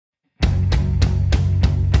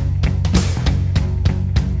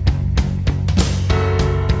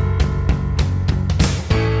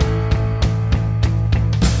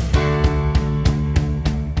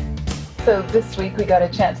So this week we got a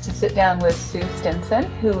chance to sit down with Sue Stinson,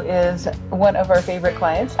 who is one of our favorite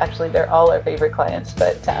clients. Actually, they're all our favorite clients,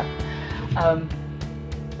 but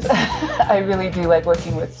I really do like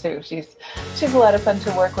working with Sue. She's a lot of fun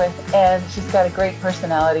to work with, and she's got a great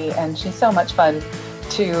personality, and she's so much fun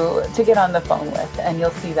to get on the phone with, and you'll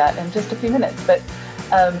see that in just a few minutes. But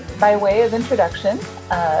by way of introduction,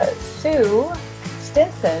 Sue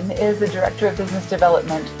Stinson is the Director of Business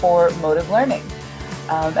Development for Motive Learning.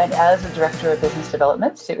 And as a Director of Business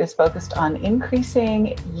Development, Sue is focused on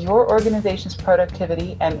increasing your organization's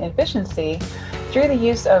productivity and efficiency through the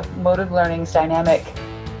use of Motive Learning's dynamic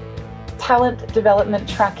talent development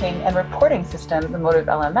tracking and reporting system, the Motive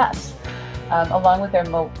LMS, along with their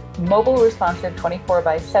mobile responsive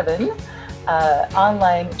 24/7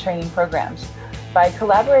 online training programs. By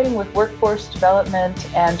collaborating with workforce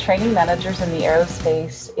development and training managers in the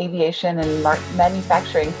aerospace, aviation, and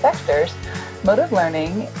manufacturing sectors, Motive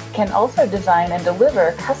Learning can also design and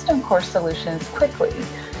deliver custom course solutions quickly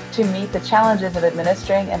to meet the challenges of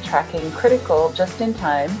administering and tracking critical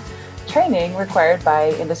just-in-time training required by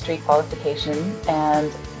industry qualification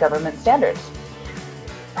and government standards.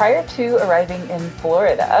 Prior to arriving in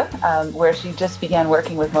Florida, where she just began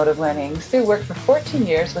working with Motive Learning, Sue worked for 14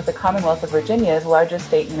 years with the Commonwealth of Virginia's largest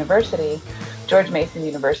state university, George Mason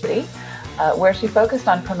University, where she focused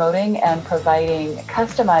on promoting and providing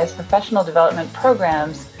customized professional development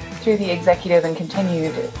programs through the executive and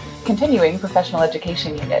continuing professional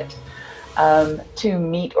education unit to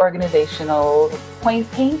meet organizational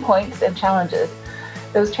pain points and challenges.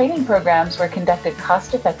 Those training programs were conducted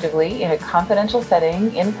cost-effectively in a confidential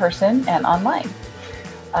setting, in person and online.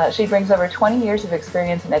 She brings over 20 years of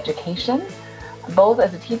experience in education, both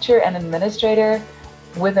as a teacher and administrator,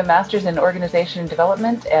 with a master's in organization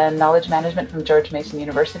development and knowledge management from George Mason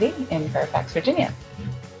University in Fairfax, Virginia.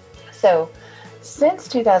 So, since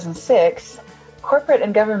 2006, corporate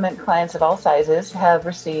and government clients of all sizes have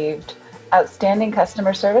received outstanding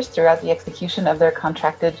customer service throughout the execution of their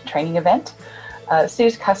contracted training event.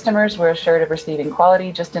 Sue's customers were assured of receiving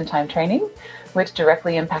quality just-in-time training, which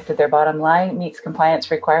directly impacted their bottom line, meets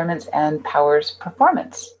compliance requirements, and powers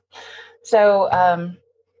performance. So,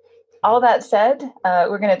 all that said,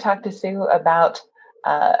 we're going to talk to Sue about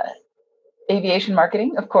aviation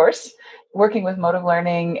marketing, of course, working with Motive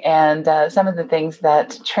Learning, and some of the things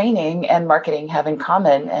that training and marketing have in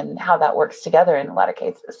common and how that works together in a lot of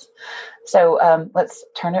cases. So let's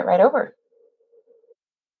turn it right over.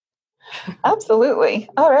 Absolutely.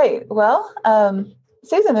 All right. Well,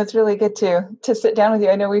 Susan, it's really good to sit down with you.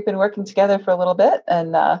 I know we've been working together for a little bit,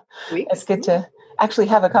 and it's good to actually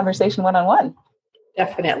have a conversation one-on-one.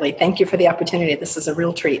 Definitely. Thank you for the opportunity. This is a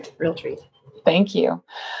real treat. Thank you.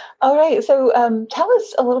 All right. So tell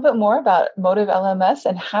us a little bit more about Motive LMS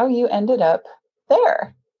and how you ended up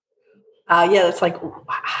there. Yeah, it's like,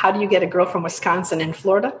 how do you get a girl from Wisconsin in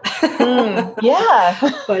Florida?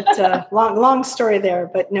 Yeah. But long story there.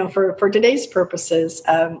 But no, for today's purposes,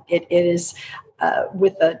 it is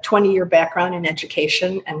with a 20-year background in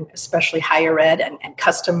education, and especially higher ed and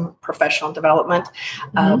custom professional development.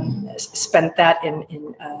 Spent that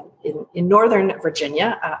in Northern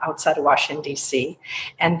Virginia, outside of Washington, D.C.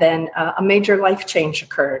 And then a major life change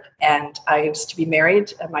occurred. And I used to be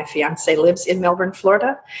married. My fiance lives in Melbourne,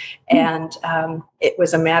 Florida. And it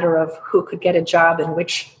was a matter of who could get a job in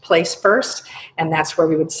which place first. And that's where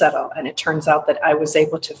we would settle. And it turns out that I was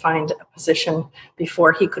able to find a position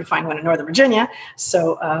before he could find one in Northern Virginia.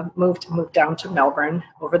 So moved down to Melbourne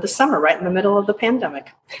over the summer, right in the middle of the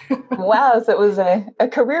pandemic. Wow. So it was a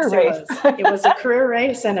career race. It was a career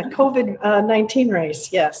race and a COVID-19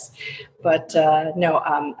 race. Yes. But no,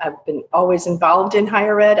 I've been always involved in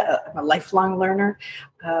higher ed. I'm a lifelong learner.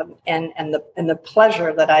 And the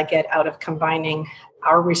pleasure that I get out of combining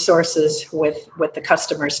our resources with the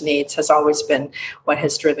customer's needs has always been what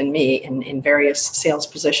has driven me in various sales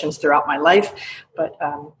positions throughout my life. But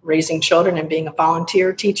raising children and being a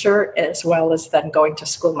volunteer teacher, as well as then going to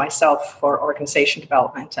school myself for organization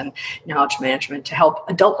development and knowledge management to help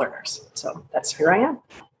adult learners. So that's where I am.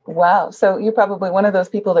 Wow. So you're probably one of those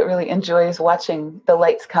people that really enjoys watching the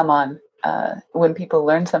lights come on when people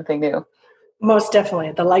learn something new. Most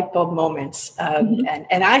definitely, the light bulb moments, and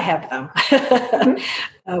I have them.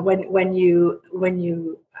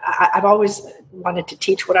 I've always wanted to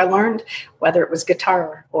teach what I learned, whether it was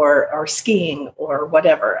guitar or skiing or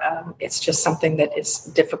whatever. It's just something that is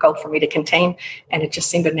difficult for me to contain, and it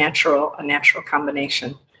just seemed a natural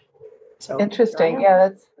combination. So interesting. Yeah,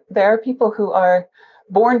 there are people who are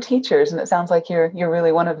born teachers, and it sounds like you're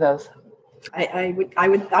really one of those. I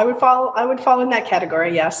would fall in that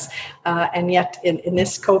category, yes. And yet, in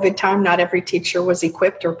this COVID time, not every teacher was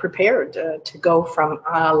equipped or prepared to go from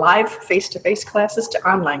live face-to-face classes to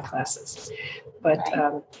online classes. But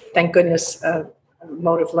thank goodness,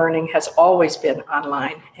 Mode of Learning has always been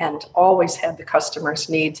online and always had the customer's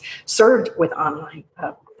needs served with online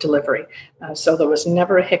delivery. So there was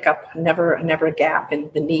never a hiccup, never a gap in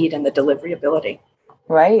the need and the delivery ability.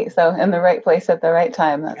 Right. So in the right place at the right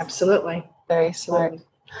time. That's absolutely very smart.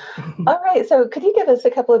 All right. So could you give us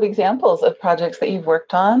a couple of examples of projects that you've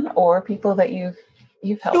worked on or people that you've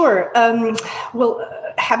helped? Sure.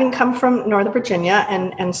 Well, having come from Northern Virginia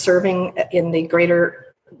and serving in the greater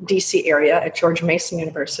DC area at George Mason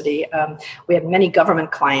University, we had many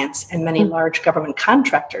government clients and many large government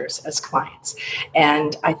contractors as clients.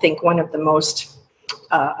 And I think one of the most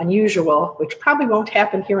unusual, which probably won't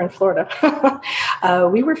happen here in Florida,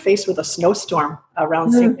 we were faced with a snowstorm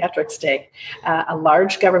around St. Patrick's Day. A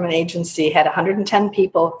large government agency had 110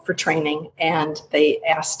 people for training, and they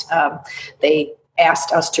asked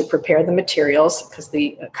us to prepare the materials because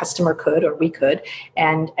the customer could or we could.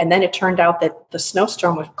 And then it turned out that the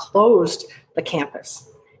snowstorm had closed the campus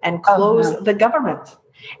and closed the government.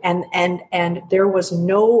 And there was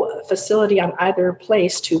no facility on either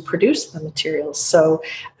place to produce the materials. So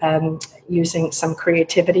using some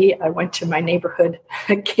creativity, I went to my neighborhood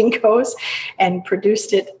Kinko's and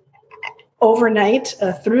produced it overnight,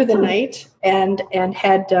 through the night, and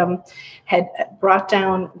had brought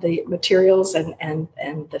down the materials and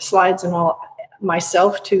the slides and all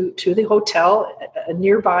myself to the hotel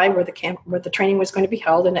nearby where the training was going to be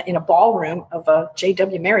held in a ballroom of a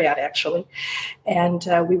JW Marriott, actually. And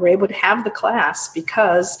we were able to have the class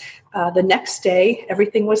because the next day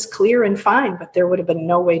everything was clear and fine, but there would have been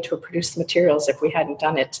no way to produce the materials if we hadn't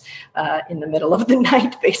done it in the middle of the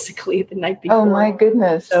night, basically the night before. Oh my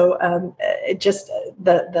goodness. So it just,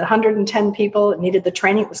 the 110 people needed the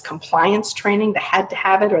training. It was compliance training. They had to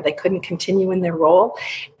have it or they couldn't continue in their role.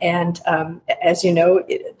 And as you know,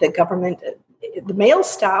 the government, the mail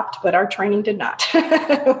stopped, but our training did not.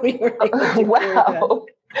 We were able to wow.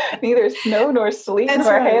 Neither snow nor sleet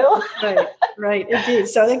nor hail. Right, indeed.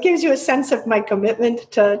 So that gives you a sense of my commitment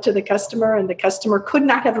to the customer, and the customer could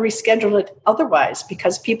not have rescheduled it otherwise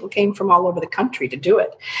because people came from all over the country to do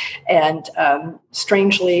it. And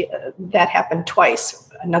strangely, that happened twice.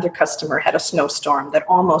 Another customer had a snowstorm that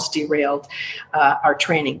almost derailed our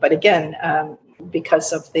training. But again,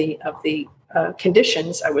 because of the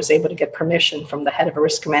conditions, I was able to get permission from the head of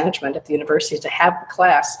risk management at the university to have the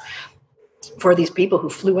class for these people who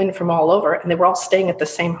flew in from all over, and they were all staying at the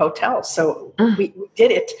same hotel. So we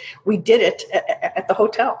did it at the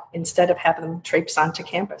hotel instead of having them traipse onto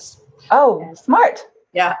campus. Oh, smart.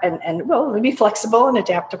 Yeah. And well, be flexible and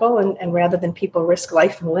adaptable. And rather than people risk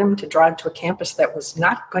life and limb to drive to a campus that was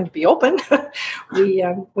not going to be open, we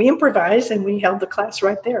improvised and we held the class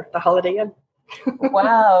right there at the Holiday Inn.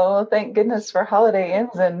 Wow. Thank goodness for Holiday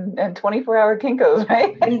Inns and 24-hour Kinko's,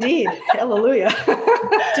 right? Indeed. Hallelujah.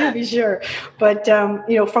 To be sure. But,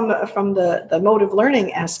 from the Mode of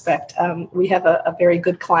Learning aspect, we have a very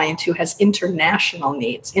good client who has international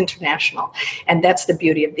needs, and that's the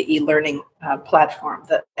beauty of the e-learning platform.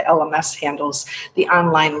 The LMS handles the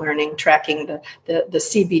online learning, tracking the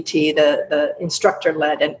CBT, the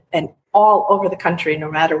instructor-led, and all over the country,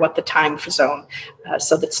 no matter what the time zone,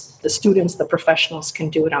 so that the students, the professionals can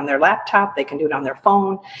do it on their laptop, they can do it on their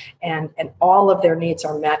phone, and all of their needs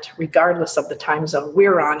are met regardless of the time zone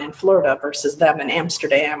we're on in Florida versus them in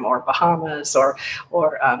Amsterdam or Bahamas or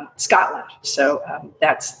Scotland. So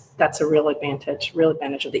that's a real advantage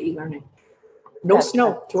of the e-learning. No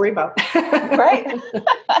snow to worry about. Right.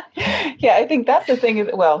 Yeah, I think that's the thing is,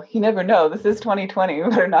 well, you never know. This is 2020. We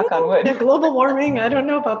better knock on wood. Global warming. I don't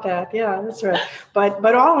know about that. Yeah, that's right.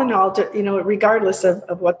 But all in all, regardless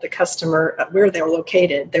of what the customer, where they're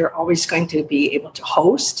located, they're always going to be able to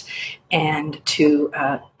host and to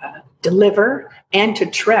deliver and to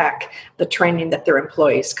track the training that their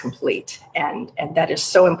employees complete. And that is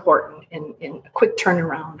so important in a quick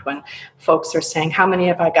turnaround when folks are saying, how many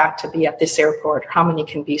have I got to be at this airport? Or how many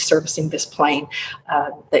can be servicing this plane?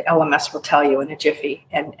 The LMS will tell you in a jiffy,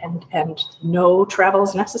 and no travel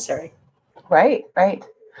is necessary. Right.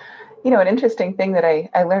 An interesting thing that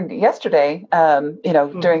I learned yesterday,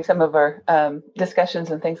 during some of our discussions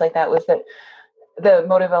and things like that, was that the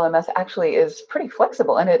Motive LMS actually is pretty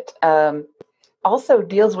flexible, and it also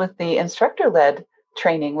deals with the instructor-led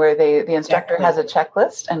training where the instructor has a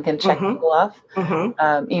checklist and can check people off.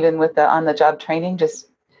 Even with the on-the-job training, just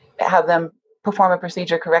have them perform a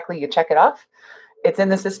procedure correctly, you check it off. it's in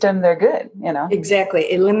the system, they're good, you know?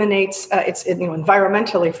 Exactly. Eliminates, it's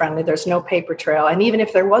environmentally friendly. There's no paper trail. And even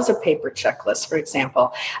if there was a paper checklist, for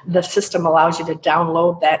example, the system allows you to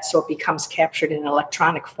download that so it becomes captured in an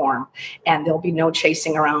electronic form. And there'll be no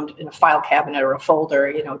chasing around in a file cabinet or a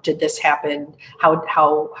folder, did this happen?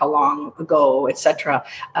 How long ago, et cetera.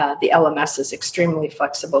 The LMS is extremely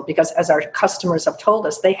flexible because, as our customers have told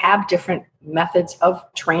us, they have different methods of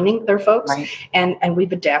training their folks. Right. And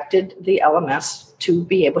we've adapted the LMS to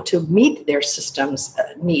be able to meet their system's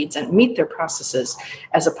needs and meet their processes,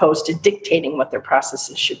 as opposed to dictating what their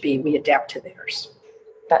processes should be. We adapt to theirs.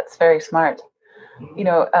 That's very smart.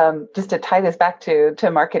 Just to tie this back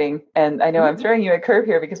to marketing, and I know I'm throwing you a curve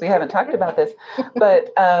here because we haven't talked about this,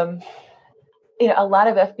 but a lot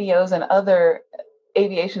of FBOs and other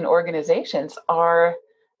aviation organizations are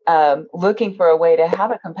looking for a way to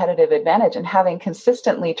have a competitive advantage, and having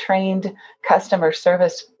consistently trained customer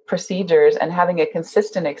service procedures and having a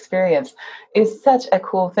consistent experience is such a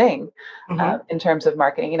cool thing in terms of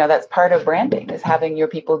marketing. That's part of branding, is having your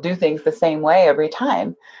people do things the same way every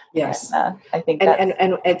time. Yes. And, I think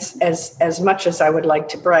and it's as much as I would like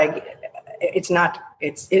to brag, it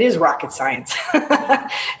is rocket science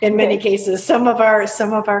in many cases. Some of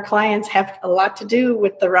our clients have a lot to do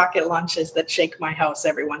with the rocket launches that shake my house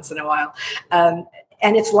every once in a while.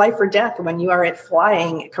 And it's life or death when you are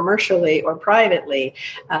flying commercially or privately.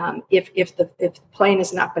 If the plane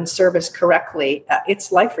has not been serviced correctly,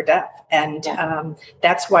 it's life or death. And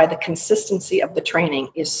that's why the consistency of the training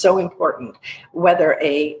is so important. Whether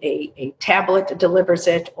a tablet delivers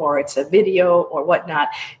it, or it's a video or whatnot,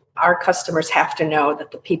 our customers have to know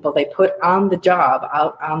that the people they put on the job,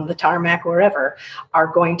 out on the tarmac, wherever, are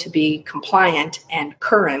going to be compliant and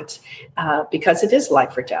current, because it is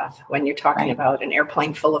life or death when you're talking about an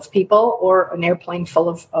airplane full of people or an airplane full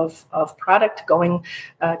of product going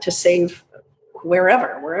to save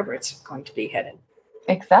wherever it's going to be headed.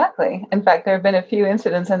 Exactly. In fact, there have been a few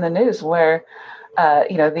incidents in the news where,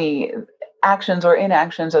 the actions or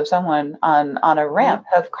inactions of someone on a ramp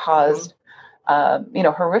have caused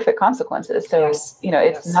horrific consequences. So,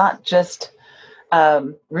 it's not just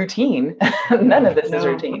routine. None of this is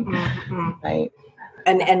routine, right?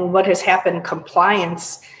 And what has happened,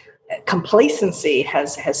 complacency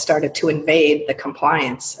has started to invade the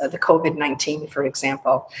compliance. The COVID-19, for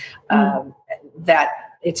example, that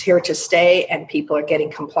it's here to stay, and people are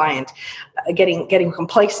getting complacent,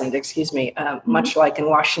 much like in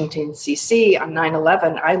Washington, D.C. on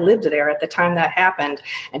 9/11. I lived there at the time that happened,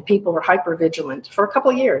 and people were hyper vigilant for a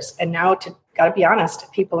couple of years. And now, got to be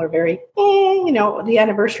honest, people are very, the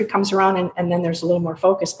anniversary comes around and then there's a little more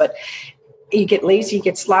focus, but you get lazy, you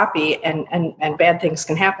get sloppy, and bad things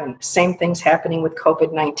can happen. Same things happening with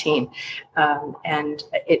COVID-19. And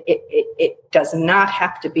it does not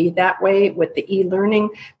have to be that way with the e-learning.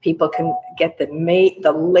 People can get the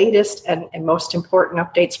latest and most important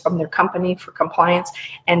updates from their company for compliance,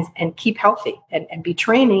 and keep healthy and be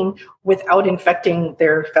training without infecting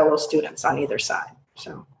their fellow students on either side.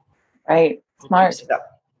 So, right. Smart.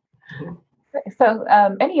 So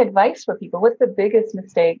any advice for people? What's the biggest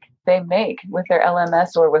mistake they make with their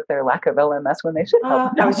LMS or with their lack of LMS when they should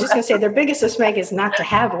have? I was just going to say their biggest mistake is not to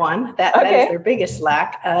have one. That is their biggest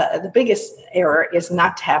lack. The biggest error is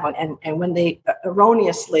not to have one. And when they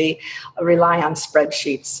erroneously rely on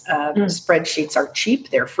spreadsheets, spreadsheets are cheap,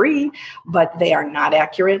 they're free, but they are not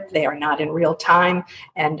accurate. They are not in real time.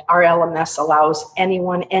 And our LMS allows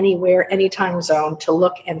anyone, anywhere, any time zone to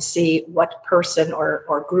look and see what person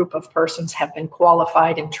or group of persons have been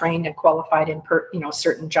qualified and trained and qualified in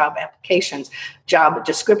certain job applications, job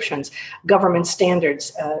descriptions, government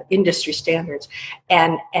standards, industry standards,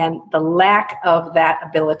 and the lack of that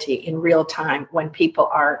ability in real time when people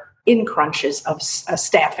are in crunches of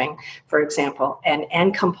staffing, for example,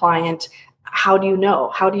 and compliant. How do you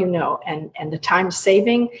know? And the time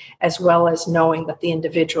saving, as well as knowing that the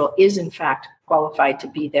individual is in fact qualified to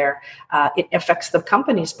be there. It affects the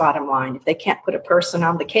company's bottom line. If they can't put a person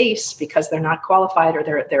on the case because they're not qualified or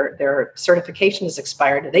their certification is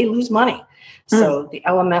expired, they lose money. So the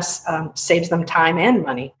LMS saves them time and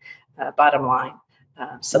money, bottom line.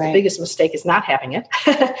 So the biggest mistake is not having it.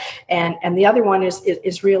 and the other one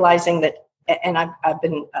is realizing that, and I've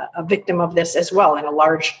been a victim of this as well in a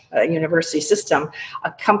large university system.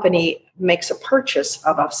 A company makes a purchase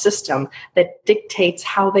of a system that dictates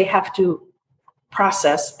how they have to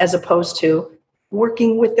process, as opposed to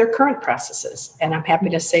working with their current processes. And I'm happy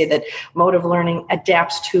to say that Motive Learning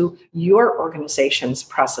adapts to your organization's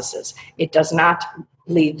processes. It does not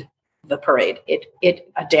lead the parade.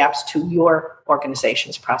 It adapts to your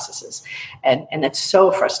organization's processes. And it's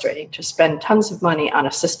so frustrating to spend tons of money on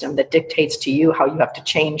a system that dictates to you how you have to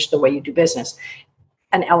change the way you do business.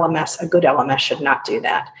 An LMS, a good LMS, should not do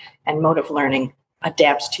that. And Motive Learning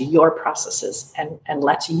adapts to your processes and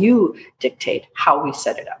lets you dictate how we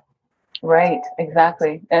set it up. Right,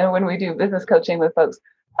 exactly. And when we do business coaching with folks,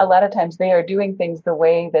 a lot of times they are doing things the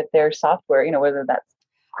way that their software, whether that's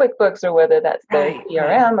QuickBooks or whether that's their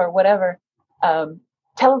CRM or whatever,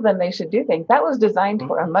 tells them they should do things. That was designed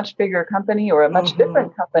for a much bigger company or a much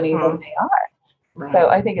different company than they are. Right. So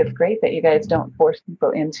I think it's great that you guys don't force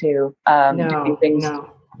people into doing things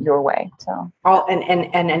your way. So and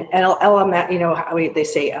LMS, how they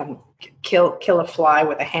say kill a fly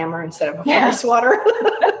with a hammer instead of a fly swatter.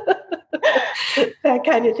 That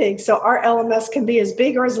kind of thing. So our LMS can be as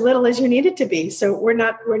big or as little as you need it to be. So we're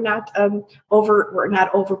not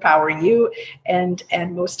overpowering you, and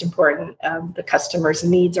most important, the customer's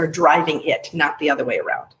needs are driving it, not the other way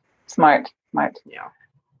around. Smart. Yeah.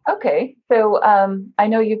 Okay, so I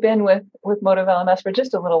know you've been with Motive LMS for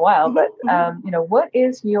just a little while, but what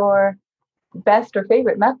is your best or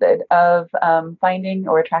favorite method of finding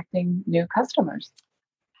or attracting new customers?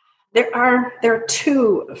 There are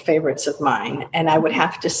two favorites of mine, and I would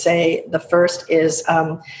have to say the first is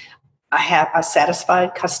I have a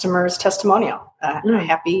satisfied customer's testimonial, a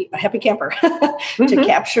happy camper, to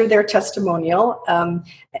capture their testimonial.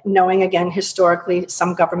 Knowing again, historically,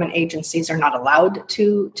 some government agencies are not allowed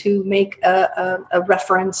to make a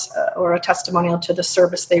reference or a testimonial to the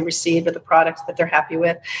service they received or the products that they're happy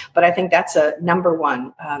with. But I think that's a number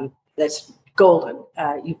one. That's golden.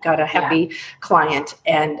 You've got a happy client,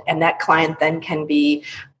 and that client then can be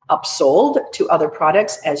upsold to other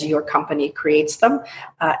products as your company creates them,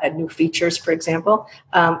 new features, for example.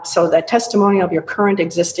 So that testimonial of your current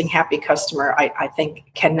existing happy customer, I think,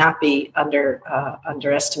 cannot be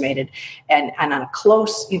underestimated. And on a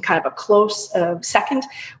close second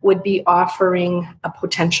would be offering a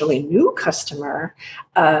potentially new customer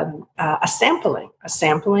a sampling,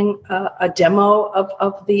 a demo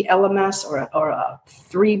of the LMS, or a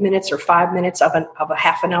 3 minutes or 5 minutes of a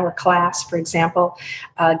half an hour class, for example.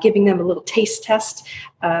 Giving them a little taste test.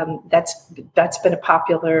 That's been a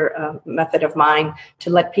popular method of mine to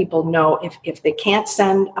let people know if they can't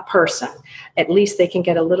send a person, at least they can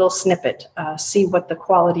get a little snippet, see what the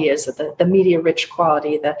quality is, the media-rich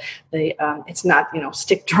quality. It's not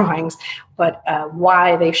stick drawings, but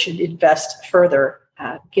why they should invest further.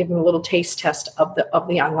 Give them a little taste test of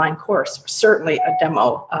the online course. Certainly a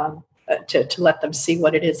demo to let them see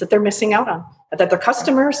what it is that they're missing out on, that their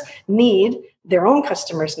customers need, their own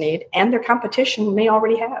customers need, and their competition may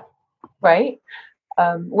already have. Right.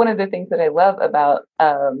 One of the things that I love about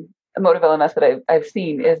Motive LMS that I've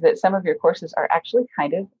seen is that some of your courses are actually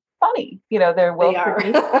kind of funny. They're well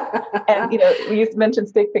produced. And you mentioned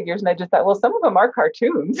stick figures, and I just thought, well, some of them are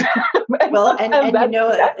cartoons. Well, and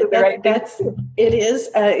it is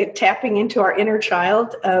tapping into our inner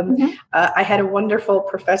child. I had a wonderful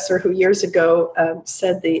professor who years ago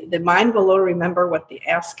said the mind will only remember what the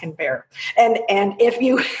ass can bear. And if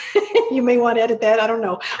you you may want to edit that, I don't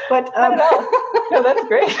know, but no, that's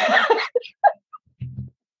great.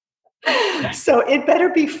 So it better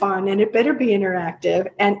be fun, and it better be interactive.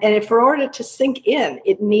 And if for order to sink in,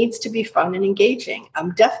 it needs to be fun and engaging.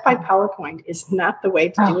 Death by PowerPoint is not the way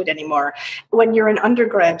to do it anymore. When you're an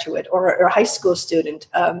undergraduate or a high school student,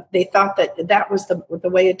 they thought that was the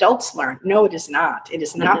way adults learn. No, it is not. It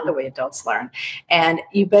is not the way adults learn. And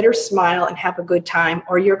you better smile and have a good time,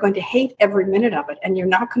 or you're going to hate every minute of it, and you're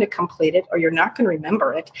not going to complete it, or you're not going to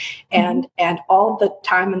remember it. And all the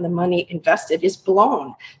time and the money invested is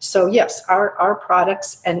blown. So yes, our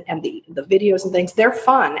products and the videos and things, they're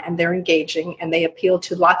fun and they're engaging, and they appeal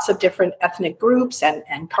to lots of different ethnic groups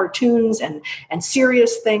and cartoons and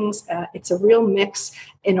serious things. It's a real mix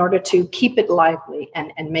in order to keep it lively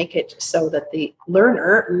and make it so that the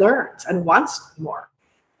learner learns and wants more.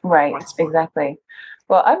 Right, exactly.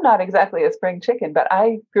 Well, I'm not exactly a spring chicken, but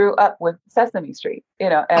I grew up with Sesame Street,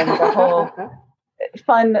 and the whole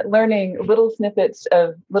fun learning little snippets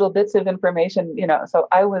of little bits of information, so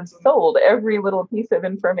I was sold every little piece of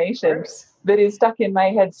information that is stuck in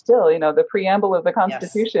my head still. The preamble of the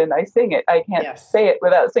Constitution, yes. I sing it. I can't say it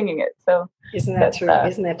without singing it. So isn't that true?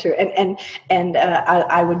 Isn't that true? And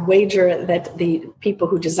I would wager that the people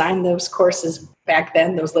who designed those courses back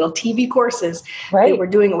then, those little TV courses, they were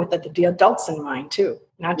doing it with the adults in mind too,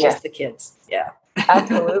 not just the kids. Yeah,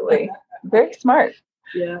 absolutely. Very smart.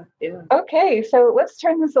 Yeah. Okay, so let's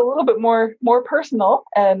turn this a little bit more personal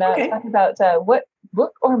and talk about what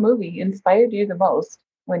book or movie inspired you the most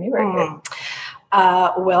when you were a kid.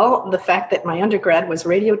 Well, the fact that my undergrad was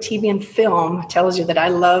radio, TV, and film tells you that I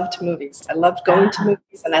loved movies. I loved going to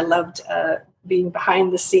movies, and I loved being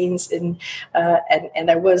behind the scenes, and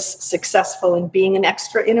I was successful in being an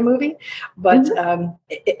extra in a movie. But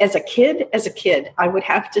as a kid, I would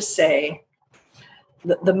have to say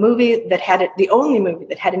the movie that had it, the only movie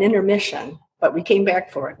that had an intermission, but we came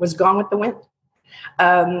back for it, was Gone with the Wind.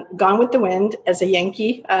 Gone with the Wind. As a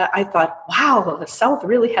Yankee, I thought, wow, the South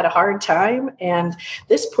really had a hard time. And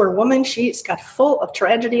this poor woman, she's got full of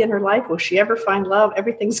tragedy in her life. Will she ever find love?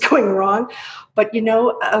 Everything's going wrong. But,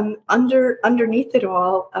 underneath it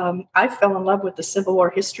all, I fell in love with the Civil War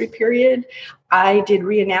history period. I did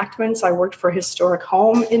reenactments. I worked for a historic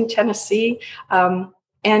home in Tennessee.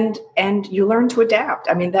 And you learn to adapt.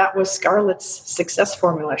 I mean, that was Scarlett's success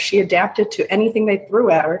formula. She adapted to anything they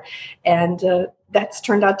threw at her. And that's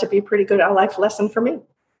turned out to be a pretty good life lesson for me.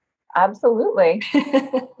 Absolutely.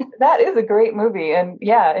 That is a great movie. And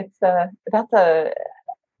yeah, that's a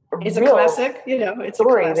classic, it's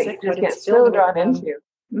story a classic, that you just get so drawn into.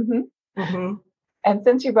 And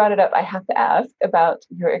since you brought it up, I have to ask about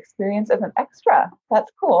your experience as an extra.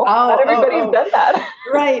 That's cool. Not everybody's done that.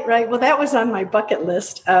 Right. Well, that was on my bucket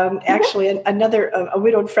list. Actually, a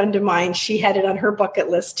widowed friend of mine, she had it on her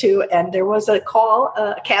bucket list too. And there was a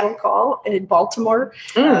cattle call in Baltimore.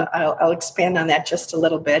 I'll expand on that just a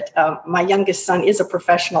little bit. My youngest son is a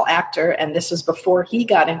professional actor, and this was before he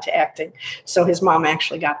got into acting. So his mom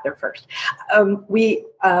actually got there first. We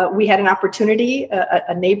had an opportunity,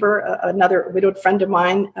 a neighbor, another widowed friend of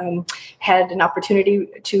mine, had an opportunity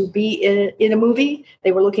to be in a movie.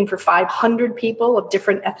 They were looking for 500 people of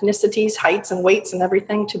different ethnicities, heights and weights and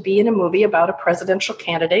everything to be in a movie about a presidential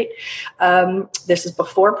candidate. This is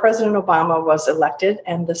before President Obama was elected,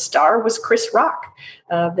 and the star was Chris Rock.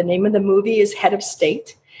 The name of the movie is Head of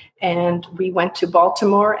State. And we went to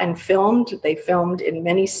Baltimore and filmed. They filmed in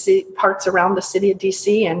many parts around the city of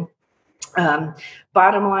DC, and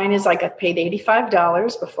bottom line is I got paid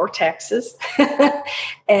 $85 before taxes.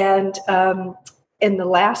 And in the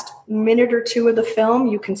last minute or two of the film,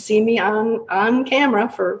 you can see me on camera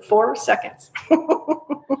for 4 seconds. Wow.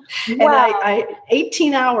 And I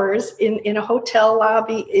 18 hours in a hotel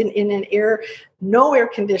lobby in an no air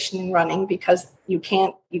conditioning running, because you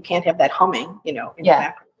can't have that humming, in the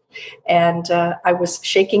background. And I was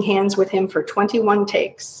shaking hands with him for 21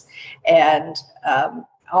 takes. And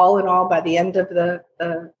all in all, by the end of the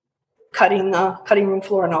cutting room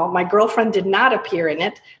floor and all, my girlfriend did not appear in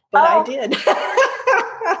it, but I did.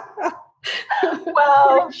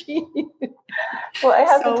 Wow. Well, I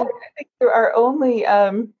have to tell you, I think you're our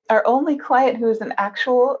only client who is an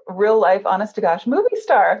actual real life, honest to gosh movie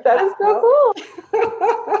star. That is so cool.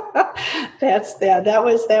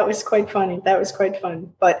 That was quite funny. That was quite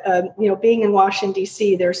fun. But being in Washington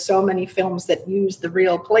D.C., there's so many films that use the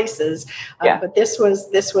real places. But this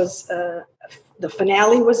was the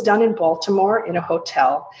finale was done in Baltimore in a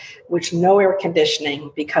hotel, which no air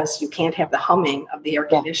conditioning, because you can't have the humming of the air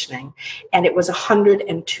conditioning. And it was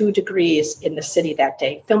 102 degrees in the city that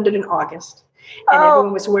day. Filmed it in August. And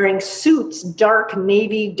everyone was wearing suits, dark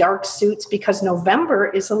navy, dark suits, because November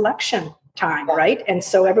is election time, right? And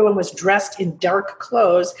so everyone was dressed in dark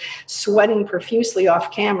clothes, sweating profusely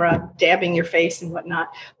off camera, dabbing your face and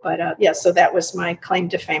whatnot. But so that was my claim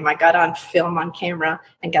to fame. I got on film, on camera,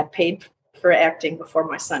 and got paid for acting before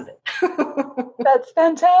my son did. That's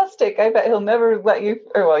fantastic. I bet he'll never let you,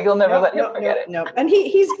 you'll never let him forget it. No. And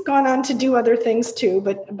he's gone on to do other things too,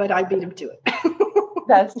 but I beat him to it.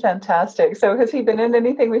 That's fantastic. So has he been in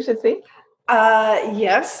anything we should see?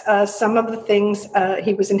 Yes. Some of the things,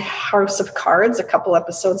 he was in House of Cards, a couple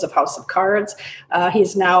episodes of House of Cards.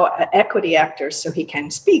 He's now an equity actor, so he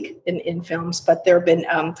can speak in films, but there have been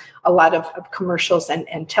a lot of commercials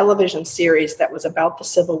and television series that was about the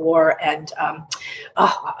Civil War, and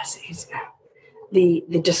what was it? The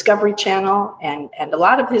Discovery Channel, and a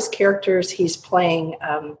lot of his characters he's playing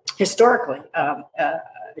historically.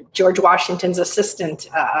 George Washington's assistant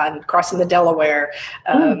on Crossing the Delaware.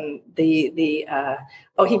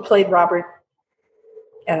 He played Robert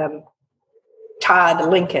Todd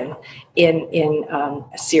Lincoln in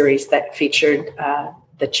a series that featured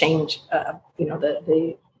the change,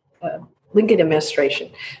 the Lincoln administration.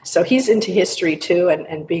 So he's into history too,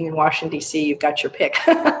 and being in Washington D.C., you've got your pick.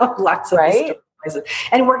 Lots of stories.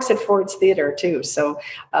 And works at Ford's Theater too, so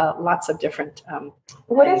lots of different.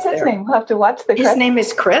 What is his name? We'll have to watch the. His name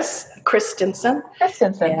is Chris Stinson. Chris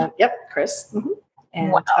Stinson. And, yep, Chris. Mm-hmm.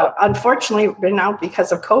 And unfortunately, now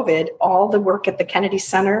because of COVID, all the work at the Kennedy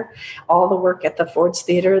Center, all the work at the Ford's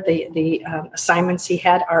Theater, the assignments he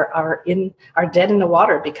had are dead in the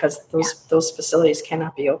water because those facilities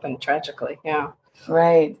cannot be opened. Tragically, yeah.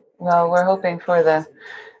 Right. Well, we're hoping for the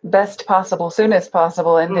best possible, soonest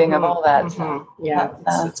possible ending of all that. So Yeah,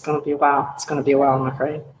 it's going to be a while. It's going to be a while, I'm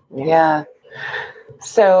afraid. Yeah.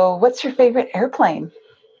 So what's your favorite airplane?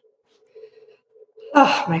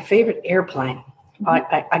 Oh, my favorite airplane.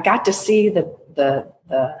 I got to see the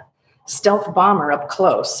stealth bomber up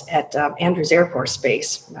close at Andrews Air Force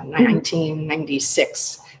Base in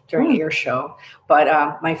 1996 during air show.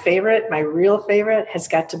 But my real favorite has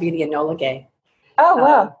got to be the Enola Gay. Oh,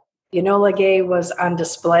 wow. The Enola Gay was on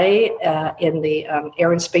display in the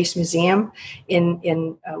Air and Space Museum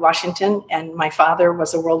in Washington, and my father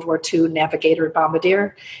was a World War II navigator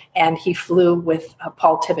bombardier, and he flew with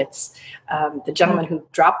Paul Tibbets. The gentleman who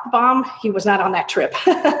dropped the bomb, he was not on that trip.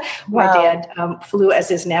 My dad flew as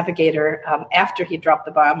his navigator after he dropped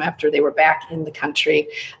the bomb, after they were back in the country,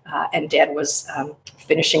 and Dad was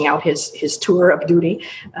finishing out his tour of duty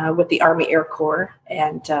with the Army Air Corps,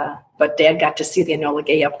 but Dad got to see the Enola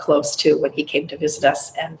Gay up close too when he came to visit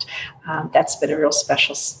us, and that's been a real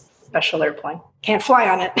special airplane. Can't fly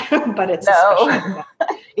on it, but it's a special.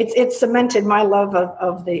 It's cemented my love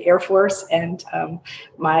of the Air Force and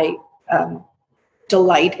my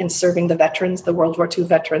delight in serving the veterans, the World War II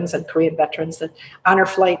veterans and Korean veterans. The honor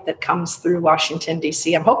flight that comes through Washington,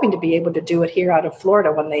 D.C. I'm hoping to be able to do it here out of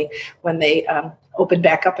Florida when they open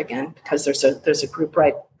back up again, because there's a group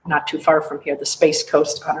right not too far from here, the Space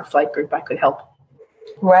Coast Honor Flight Group. I could help.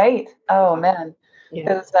 Right. Oh man,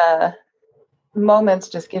 those moments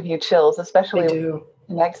just give you chills, especially when you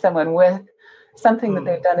connect someone with something that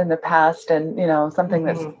they've done in the past, and something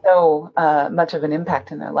that's so much of an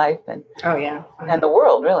impact in their life, and and the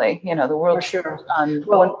world, really, the world. For sure.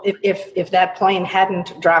 Well, if that plane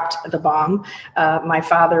hadn't dropped the bomb, my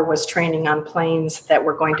father was training on planes that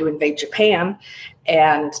were going to invade Japan,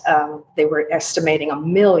 and they were estimating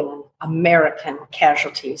 1 million American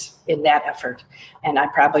casualties in that effort, and I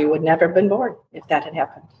probably would never have been born if that had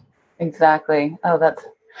happened. Exactly. Oh, that's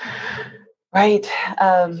right.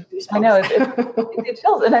 I know it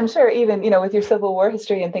chills, and I'm sure even with your Civil War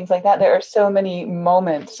history and things like that, there are so many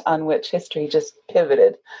moments on which history just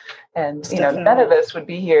pivoted, and none of us would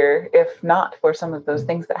be here if not for some of those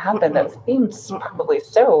things that happened. That seems probably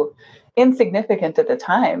so insignificant at the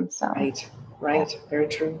time. So right, very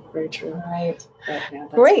true, very true. Right,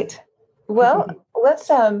 great. Well, let's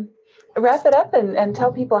wrap it up and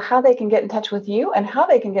tell people how they can get in touch with you and how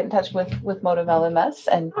they can get in touch with Motive LMS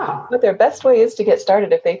and what their best way is to get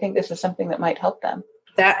started if they think this is something that might help them.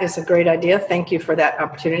 That is a great idea. Thank you for that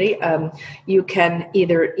opportunity. You can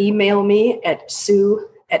either email me at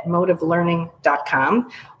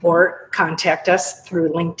sue@motivelearning.com or contact us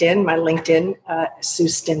through LinkedIn, my LinkedIn, Sue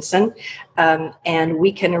Stinson. And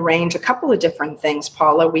we can arrange a couple of different things,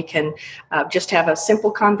 Paula. We can just have a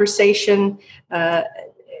simple conversation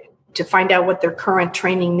to find out what their current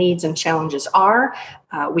training needs and challenges are.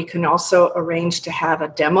 We can also arrange to have a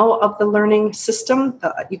demo of the learning system.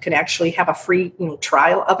 You can actually have a free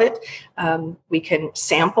trial of it. We can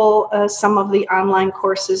sample some of the online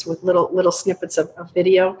courses with little snippets of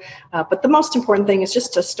video. But the most important thing is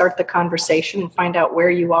just to start the conversation and find out where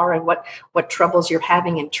you are and what troubles you're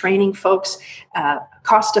having in training folks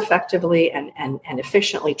cost effectively and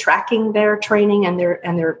efficiently tracking their training and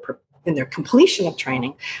their completion of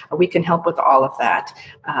training. We can help with all of that.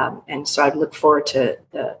 And so I'd look forward to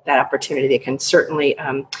that opportunity. They can certainly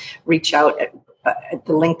reach out.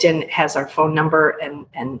 The LinkedIn has our phone number, and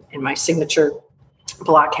my signature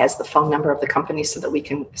block has the phone number of the company so that we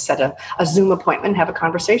can set a Zoom appointment and have a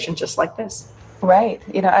conversation just like this. Right.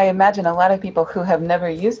 I imagine a lot of people who have never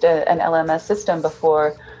used an LMS system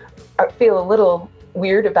before feel a little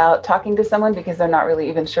weird about talking to someone because they're not really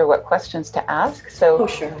even sure what questions to ask. So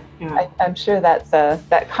I'm sure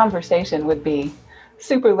that conversation would be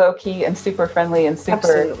super low key and super friendly and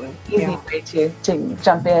super easy way to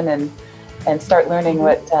jump in and start learning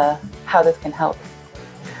how this can help.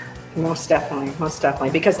 Most definitely.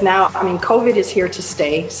 Because now, COVID is here to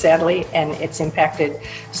stay, sadly, and it's impacted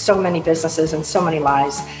so many businesses and so many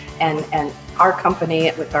lives. And our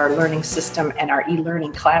company, with our learning system and our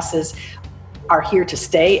e-learning classes, are here to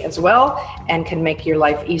stay as well and can make your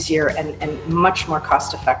life easier and much more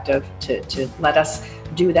cost effective to let us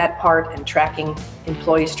do that part and tracking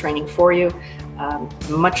employees training for you.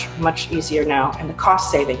 Much easier now, and the cost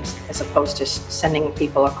savings as opposed to sending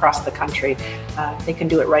people across the country. They can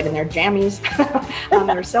do it right in their jammies on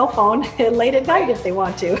their cell phone late at night if they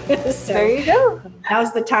want to. So there you go.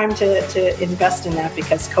 Now's the time to invest in that,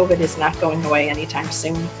 because COVID is not going away anytime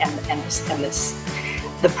soon, and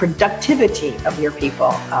the productivity of your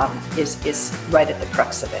people is right at the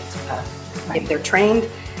crux of it. If they're trained,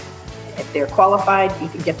 if they're qualified, you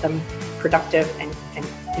can get them productive and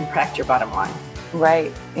impact your bottom line.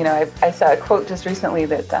 Right. You know, I saw a quote just recently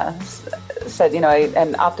that said, you know,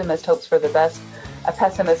 an optimist hopes for the best, a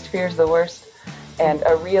pessimist fears the worst, and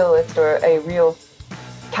a realist or a real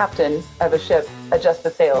captain of a ship adjusts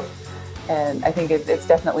the sails. And I think it's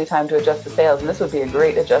definitely time to adjust the sails. And this would be a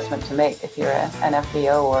great adjustment to make if you're an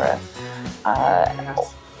FBO or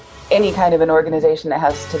any kind of an organization that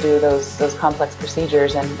has to do those complex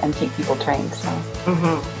procedures and keep people trained. So.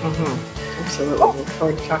 Absolutely. Look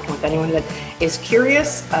forward to talking with anyone that is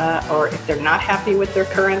curious, or if they're not happy with their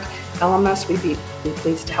current LMS, we'd be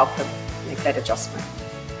pleased to help them make that adjustment.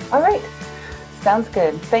 All right. Sounds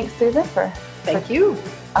good. Thanks, Susan. Thank you.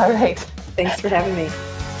 All right. Thanks for having me.